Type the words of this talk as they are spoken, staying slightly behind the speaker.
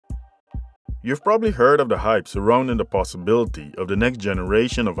You've probably heard of the hype surrounding the possibility of the next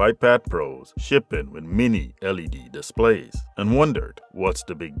generation of iPad Pros shipping with mini LED displays, and wondered, what's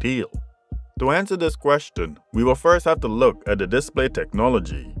the big deal? To answer this question, we will first have to look at the display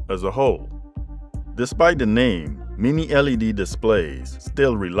technology as a whole. Despite the name, mini LED displays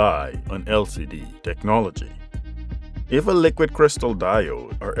still rely on LCD technology. If a liquid crystal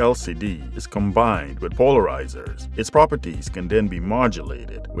diode, or LCD, is combined with polarizers, its properties can then be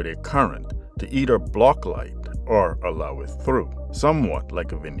modulated with a current to either block light or allow it through, somewhat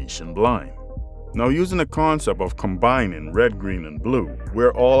like a Venetian blind. Now, using the concept of combining red, green, and blue,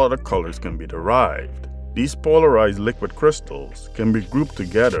 where all other colors can be derived, these polarized liquid crystals can be grouped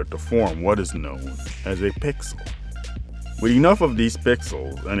together to form what is known as a pixel. With enough of these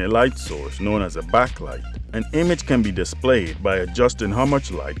pixels and a light source known as a backlight, an image can be displayed by adjusting how much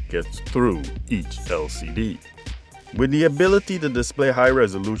light gets through each LCD. With the ability to display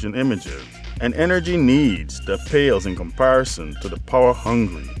high-resolution images, and energy needs that pales in comparison to the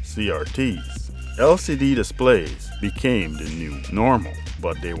power-hungry CRTs, LCD displays became the new normal,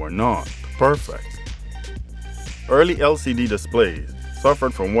 but they were not perfect. Early LCD displays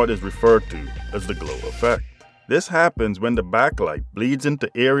suffered from what is referred to as the glow effect. This happens when the backlight bleeds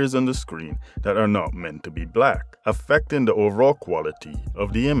into areas on the screen that are not meant to be black, affecting the overall quality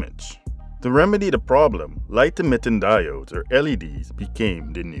of the image. To remedy the problem, light-emitting diodes, or LEDs,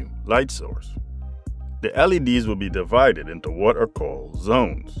 became the new light source. The LEDs will be divided into what are called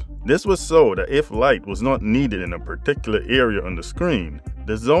zones. This was so that if light was not needed in a particular area on the screen,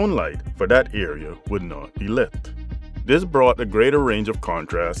 the zone light for that area would not be lit. This brought a greater range of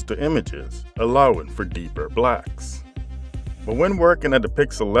contrast to images, allowing for deeper blacks. But when working at the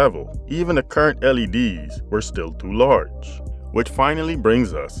pixel level, even the current LEDs were still too large, which finally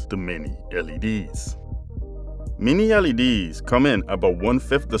brings us to mini LEDs. Mini LEDs come in about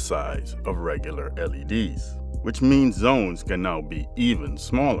 1/5 the size of regular LEDs, which means zones can now be even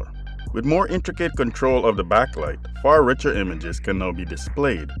smaller. With more intricate control of the backlight, far richer images can now be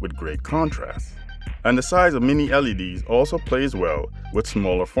displayed with great contrast. And the size of mini LEDs also plays well with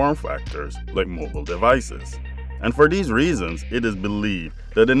smaller form factors like mobile devices. And for these reasons, it is believed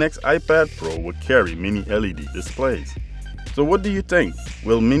that the next iPad Pro will carry mini LED displays. So what do you think?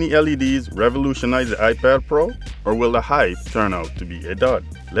 Will mini LEDs revolutionize the iPad Pro? Or will the hype turn out to be a dud?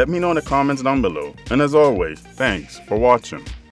 Let me know in the comments down below. And as always, thanks for watching.